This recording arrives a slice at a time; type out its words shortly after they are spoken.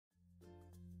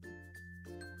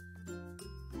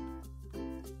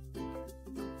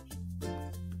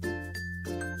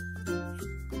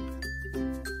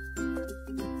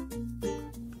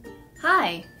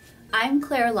Hi, I'm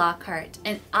Klaire Lockheart,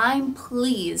 and I'm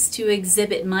pleased to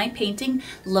exhibit my painting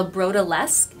Le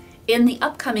Brodalesque in the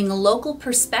upcoming Local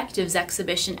Perspectives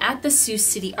exhibition at the Sioux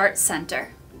City Art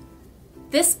Center.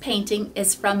 This painting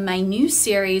is from my new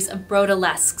series of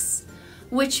Brodalesques,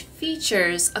 which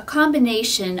features a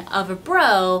combination of a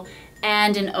bro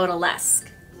and an odalisque.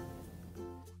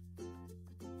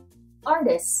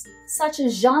 Artists such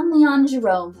as Jean-Léon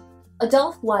Gérôme,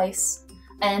 Adolphe Weiss,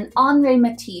 and Henri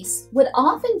Matisse would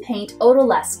often paint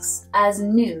odalisques as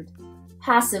nude,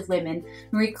 passive women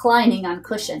reclining on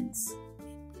cushions.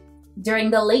 During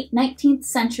the late 19th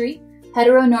century,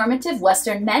 heteronormative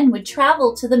Western men would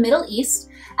travel to the Middle East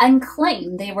and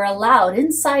claim they were allowed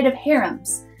inside of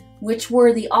harems, which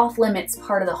were the off-limits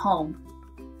part of the home.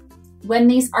 When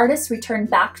these artists returned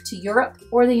back to Europe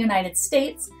or the United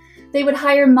States, they would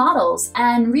hire models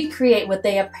and recreate what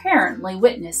they apparently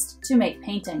witnessed to make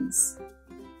paintings.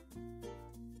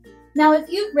 Now, if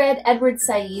you've read Edward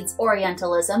Said's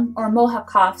Orientalism or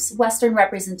Mohakov's Western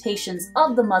representations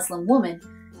of the Muslim woman,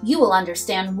 you will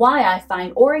understand why I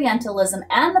find Orientalism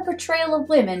and the portrayal of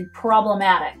women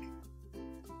problematic.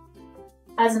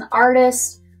 As an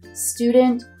artist,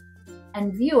 student,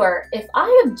 and viewer, if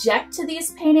I object to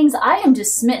these paintings, I am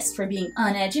dismissed for being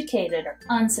uneducated or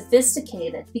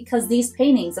unsophisticated because these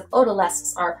paintings of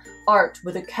odalisques are art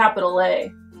with a capital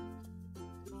A.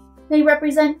 They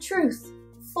represent truth,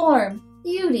 form,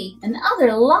 beauty, and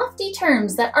other lofty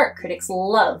terms that art critics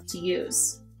love to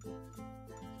use.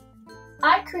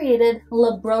 I created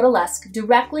Le Brodalesque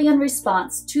directly in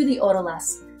response to the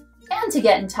odalisque and to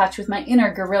get in touch with my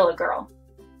inner guerrilla girl.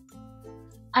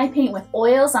 I paint with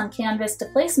oils on canvas to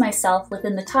place myself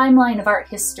within the timeline of art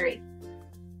history,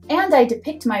 and I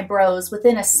depict my bros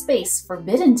within a space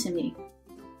forbidden to me,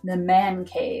 the man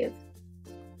cave.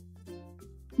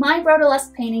 My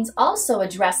Brodalesque paintings also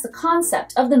address the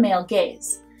concept of the male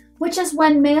gaze, which is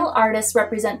when male artists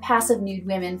represent passive nude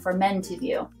women for men to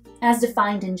view, as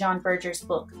defined in John Berger's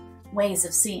book, Ways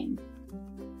of Seeing.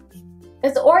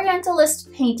 If the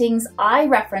Orientalist paintings I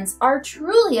reference are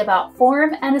truly about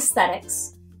form and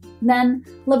aesthetics, then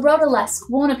Le Brodalesque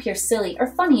won't appear silly or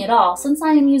funny at all since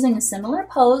I am using a similar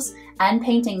pose and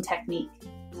painting technique.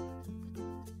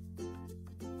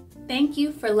 Thank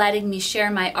you for letting me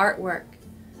share my artwork.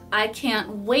 I can't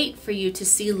wait for you to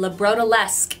see Le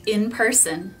Brodalesque in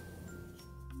person.